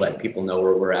opportunity to let people know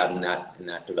where we're at in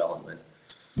that development.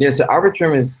 Yeah, so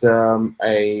Arbitrum is a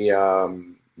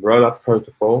rollup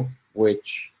protocol,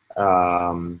 which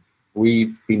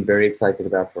we've been very excited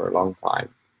about for a long time.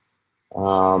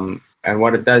 And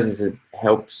what it does is it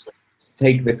helps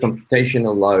take the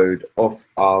computational load off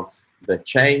of the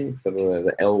chain, so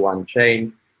the L1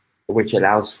 chain, which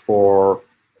allows for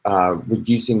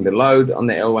reducing the load on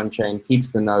the L1 chain,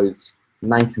 keeps the nodes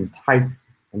nice and tight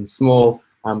and small,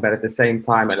 but at the same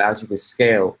time allows you to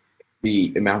scale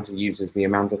the amount of users, the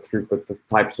amount of throughput, the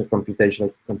types of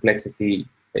computational complexity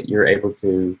that you're able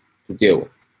to deal with.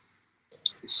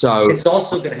 So it's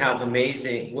also going to have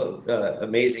amazing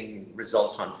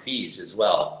results on fees as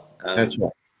well. That's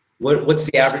right. What's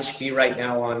the average fee right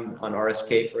now on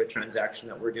RSK for a transaction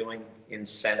that we're doing in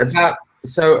cents?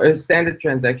 So a standard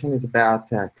transaction is about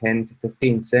 10 to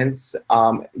 15 cents.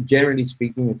 Generally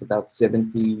speaking, it's about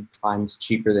 70 times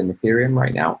cheaper than Ethereum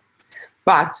right now.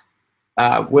 But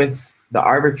with the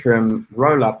Arbitrum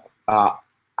rollup,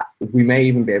 we may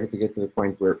even be able to get to the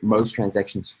point where most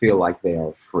transactions feel like they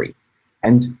are free.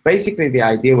 And basically the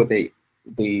idea with the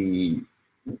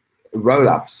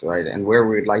rollups, right, and where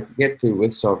we'd like to get to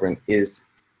with Sovereign is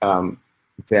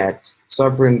that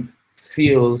Sovereign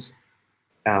feels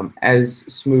as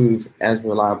smooth, as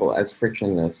reliable, as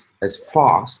frictionless, as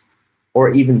fast, or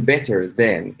even better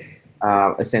than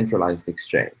a centralized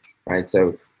exchange, right?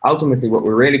 So ultimately what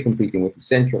we're really competing with is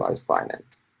centralized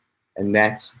finance. And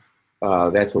that's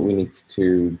what we need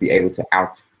to be able to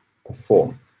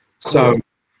outperform. So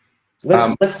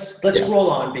let's roll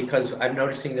on, because I'm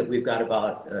noticing that we've got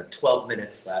about 12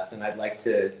 minutes left, and I'd like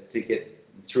to get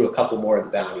through a couple more of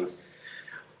the bounties.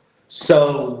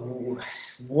 So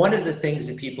one of the things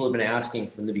that people have been asking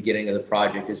from the beginning of the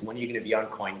project is, when are you going to be on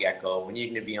CoinGecko? When are you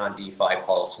going to be on DeFi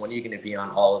Pulse? When are you going to be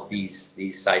on all of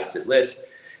these sites that list?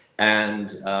 And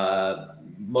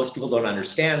most people don't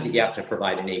understand that you have to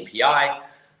provide an API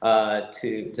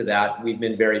to that. We've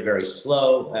been very, very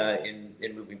slow in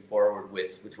moving forward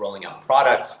with rolling out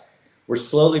products. We're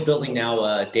slowly building now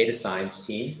a data science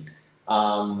team.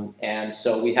 And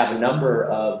so we have a number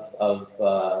of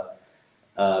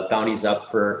bounties up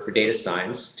for data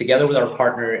science, together with our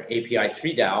partner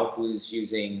API3 DAO, who's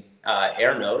using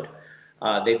Airnode.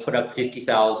 They put up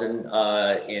 50,000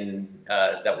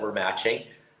 that we're matching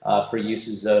for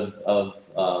uses of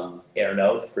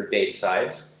Airnode for data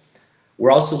science.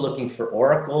 We're also looking for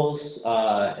oracles,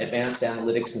 advanced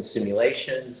analytics and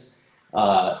simulations,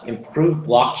 improved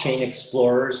blockchain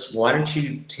explorers. Why don't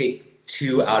you take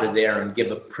 2 out of there and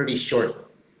give a pretty short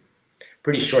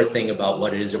thing about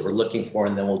what it is that we're looking for,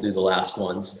 and then we'll do the last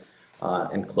ones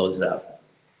and close it up.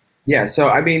 Yeah, so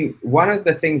I mean, one of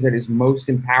the things that is most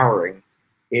empowering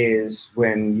is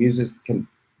when users can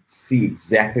see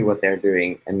exactly what they're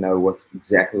doing and know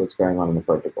exactly what's going on in the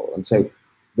protocol. And so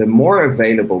the more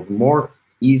available, the more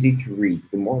easy to read,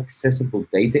 the more accessible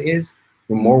data is,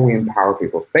 the more we empower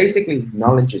people. Basically,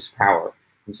 knowledge is power.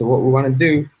 And so what we want to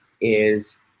do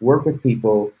is work with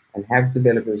people and have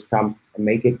developers come and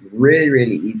make it really,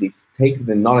 really easy to take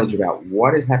the knowledge about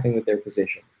what is happening with their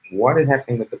position, what is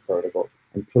happening with the protocol,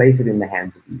 and place it in the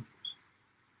hands of users.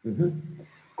 Mm-hmm.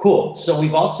 Cool. So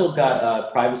we've also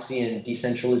got privacy and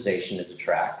decentralization as a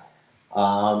track.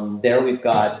 There we've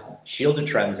got shielded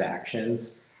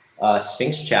transactions,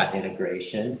 Sphinx chat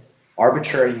integration,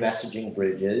 arbitrary messaging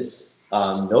bridges,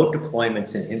 node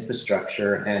deployments and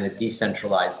infrastructure, and a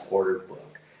decentralized order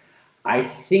book. I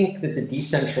think that the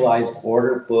decentralized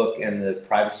order book and the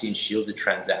privacy and shielded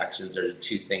transactions are the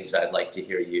two things I'd like to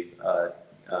hear you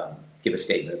give a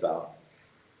statement about.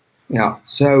 Yeah.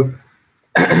 So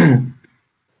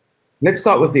let's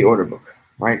start with the order book,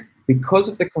 right? Because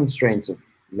of the constraints of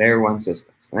layer one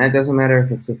systems, and that doesn't matter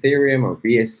if it's Ethereum or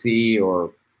BSC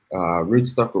or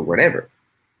rootstock or whatever,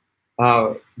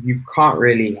 you can't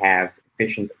really have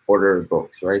efficient order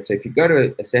books, right? So if you go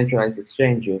to a centralized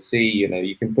exchange, you'll see,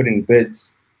 you can put in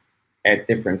bids at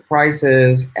different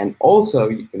prices, and also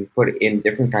you can put in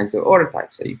different kinds of order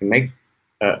types. So you can make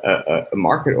a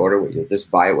market order where you'll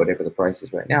just buy whatever the price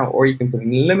is right now, or you can put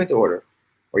in a limit order,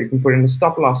 or you can put in a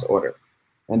stop loss order.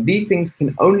 And these things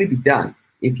can only be done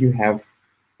if you have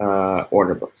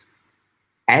order books.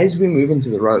 As we move into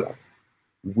the rollup,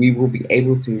 we will be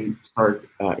able to start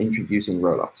introducing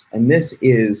rollups. And this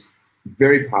is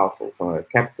very powerful from a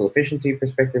capital efficiency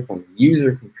perspective, from a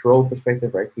user control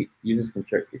perspective, right? Users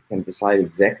can decide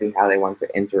exactly how they want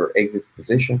to enter or exit the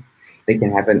position. They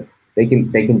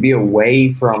can be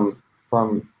away from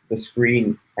the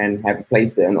screen and have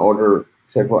placed an order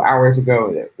several hours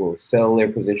ago that will sell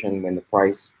their position when the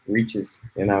price reaches,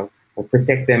 or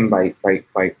protect them by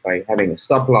having a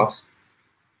stop loss.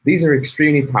 These are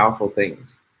extremely powerful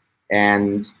things,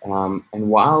 and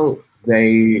while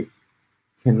they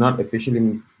cannot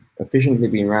efficiently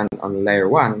be run on layer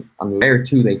one, on layer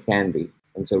two they can be,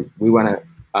 and so we want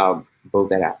to build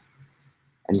that out.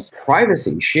 And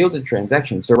privacy, shielded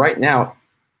transactions. So right now,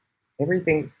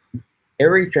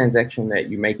 every transaction that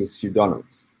you make is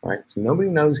pseudonymous, right? So nobody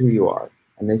knows who you are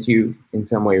unless you in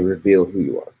some way reveal who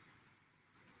you are.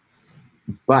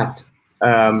 But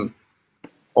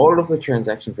all of the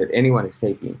transactions that anyone is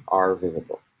taking are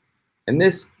visible. And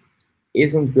this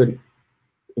isn't good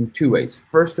in two ways.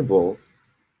 First of all,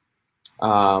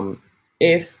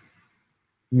 if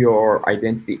your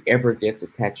identity ever gets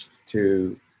attached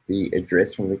to the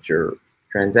address from which you're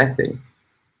transacting,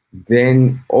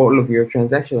 then all of your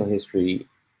transactional history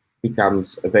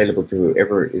becomes available to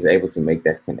whoever is able to make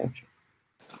that connection.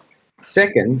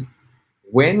 Second,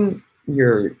 when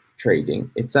you're trading,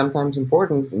 it's sometimes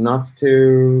important not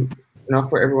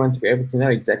for everyone to be able to know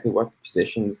exactly what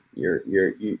positions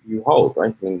you hold,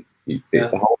 right? I mean, the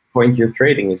whole point you're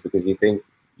trading is because you think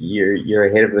you're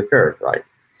ahead of the curve, right?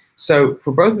 So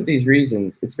for both of these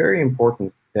reasons, it's very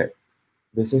important that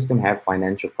the system have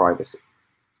financial privacy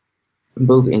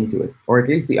built into it, or at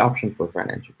least the option for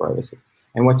financial privacy.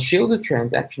 And what shielded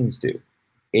transactions do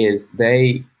is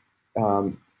they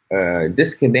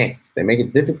disconnect, they make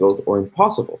it difficult or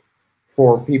impossible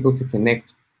for people to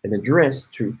connect an address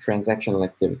to transactional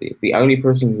activity. The only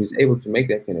person who's able to make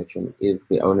that connection is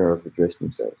the owner of the address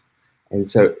themselves. And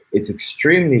so it's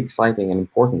extremely exciting and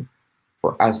important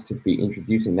for us to be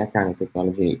introducing that kind of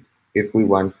technology if we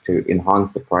want to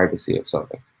enhance the privacy of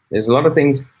Sovrython. There's a lot of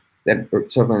things that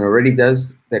Sovrython already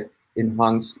does that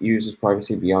enhance users'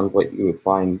 privacy beyond what you would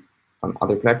find on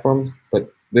other platforms,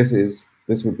 but this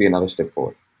would be another step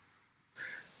forward.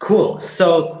 Cool.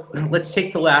 So let's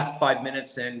take the last 5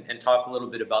 minutes and talk a little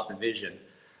bit about the vision.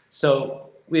 So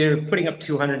we're putting up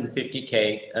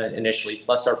 250K initially,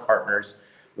 plus our partners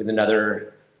with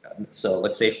another, so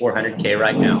let's say 400K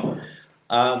right now.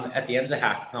 At the end of the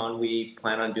hackathon, we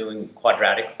plan on doing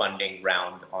quadratic funding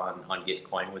round on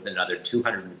Gitcoin with another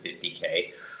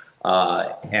 250K.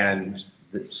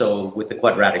 So with the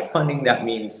quadratic funding, that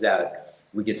means that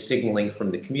we get signaling from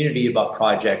the community about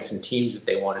projects and teams that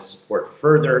they want to support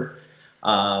further,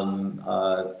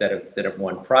 that have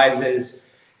won prizes.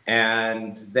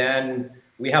 And then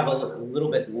we have a little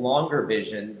bit longer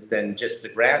vision than just the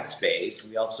grants phase.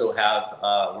 We also have,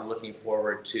 we're looking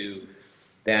forward to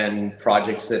then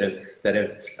projects that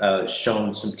have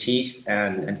shown some teeth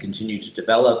and continue to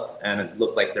develop and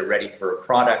look like they're ready for a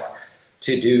product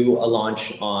to do a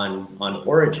launch on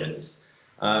Origins.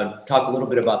 Talk a little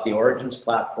bit about the Origins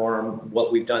platform,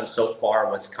 what we've done so far,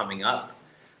 what's coming up,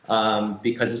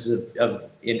 because this is of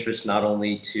interest not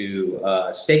only to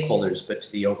stakeholders, but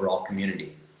to the overall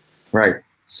community. Right.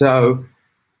 So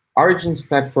Origins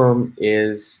platform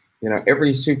is,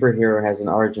 every superhero has an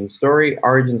origin story.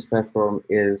 Origins platform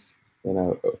is,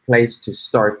 a place to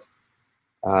start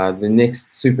the next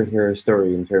superhero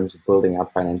story in terms of building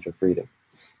out financial freedom.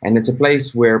 And it's a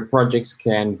place where projects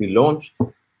can be launched,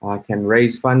 can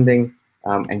raise funding,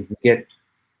 and get,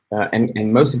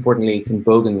 and most importantly, can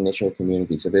build an initial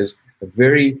community. So there's a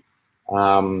very,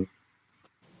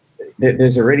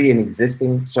 there's already an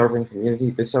existing sovereign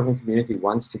community. This sovereign community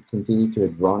wants to continue to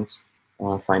advance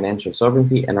financial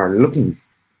sovereignty and are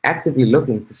actively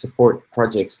looking to support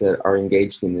projects that are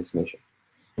engaged in this mission.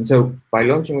 And so by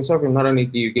launching with Sovrython, not only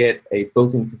do you get a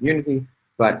built-in community,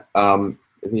 but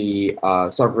the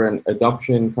Sovrython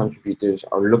adoption contributors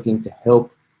are looking to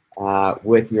help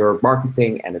with your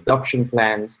marketing and adoption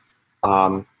plans.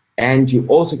 And you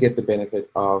also get the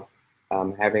benefit of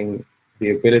having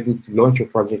the ability to launch your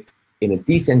project in a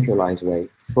decentralized way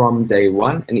from day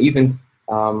one, and even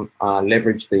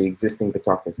leverage the existing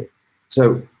bureaucracy.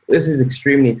 So this is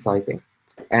extremely exciting.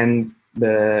 And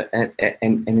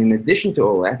in addition to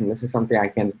all that, and this is something I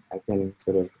can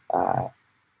sort of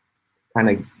kind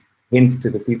of hint to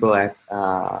the people at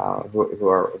who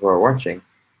are watching.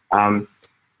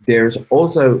 There's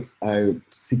also a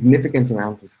significant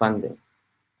amount of funding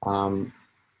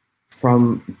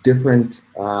from different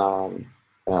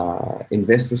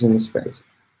investors in the space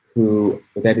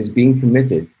that is being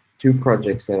committed to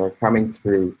projects that are coming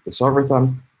through the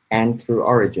Sovrython and through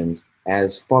Origins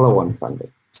as follow-on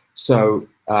funding. So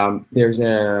there's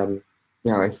a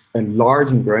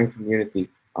large and growing community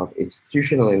of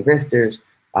institutional investors,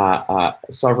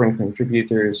 Sovrython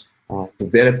contributors,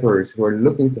 developers who are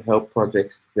looking to help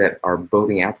projects that are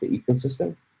building out the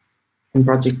ecosystem, and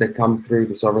projects that come through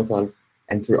the Sovrython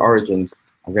and through Origins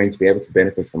are going to be able to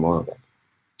benefit from all of that.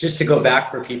 Just to go back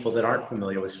for people that aren't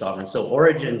familiar with Sovrython, so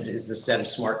Origins is the set of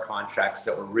smart contracts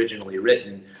that were originally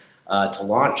written to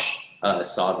launch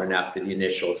Sovrython after the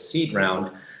initial seed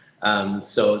round.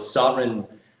 So Sovrython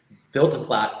built a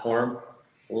platform,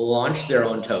 launched their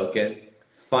own token,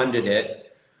 funded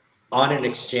it on an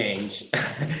exchange.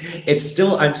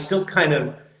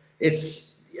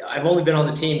 I've only been on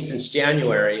the team since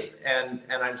January, and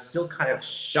I'm still kind of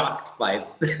shocked by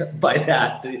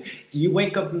that. Do you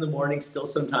wake up in the morning still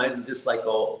sometimes and just like,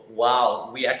 oh, wow,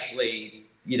 we actually,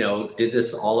 did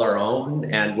this all our own,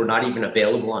 and we're not even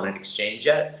available on an exchange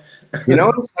yet? You know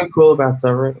what's so cool about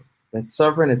Sovrython? That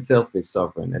Sovrython itself is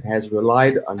Sovrython. It has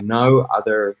relied on no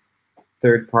other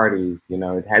third parties.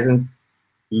 It hasn't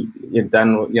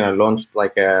launched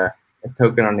like a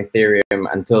token on Ethereum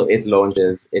until it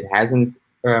launches. It hasn't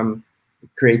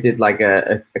created like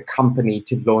a company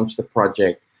to launch the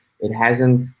project. It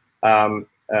hasn't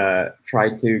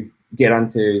tried to get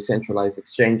onto centralized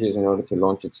exchanges in order to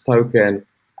launch its token.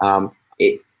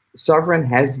 Sovrython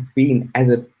has been,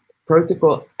 as a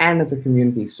protocol and as a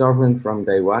community, Sovrython from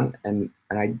day one, and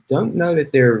I don't know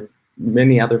that there are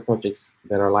many other projects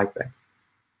that are like that.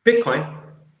 Bitcoin.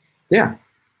 Yeah.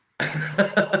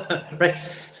 Right.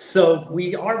 So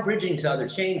we are bridging to other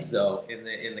chains though in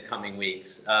the coming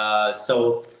weeks.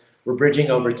 So we're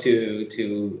bridging over to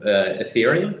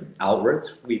Ethereum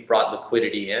outwards. We've brought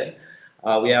liquidity in.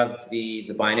 We have the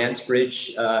Binance bridge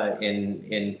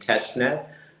in testnet.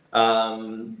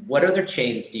 What other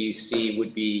chains do you see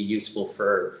would be useful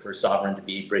for Sovrython to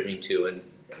be bridging to, and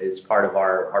as part of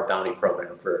our bounty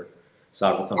program for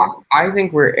Sovrython? I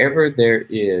think wherever there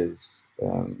is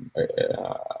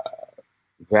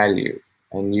value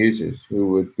and users who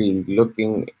would be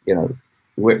looking,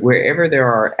 wherever there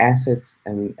are assets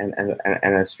and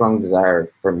a strong desire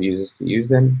from users to use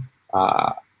them,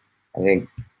 I think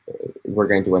we're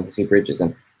going to want to see bridges.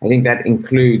 And I think that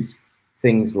includes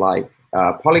things like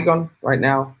Polygon right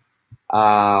now.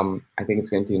 I think it's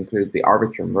going to include the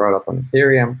Arbitrum rollup on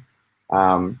Ethereum,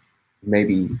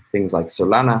 maybe things like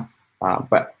Solana.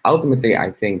 But ultimately, I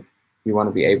think you want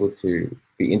to be able to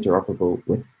be interoperable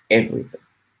with everything.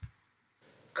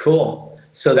 Cool.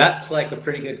 So that's like a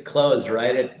pretty good close,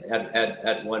 right?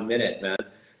 At 1 minute, man.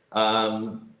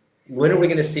 When are we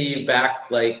going to see you back,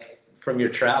 like from your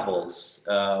travels?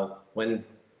 When?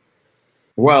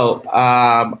 Well,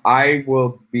 I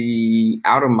will be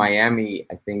out of Miami,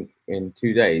 I think, in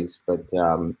 2 days. But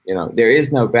there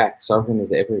is no back. Sovrython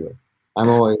is everywhere. I'm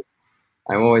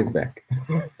always back.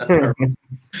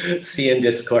 See you in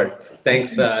Discord.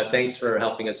 Thanks for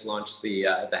helping us launch the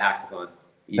hackathon.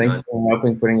 Thanks for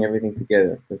helping putting everything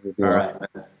together. This has been awesome. All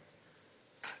right, man.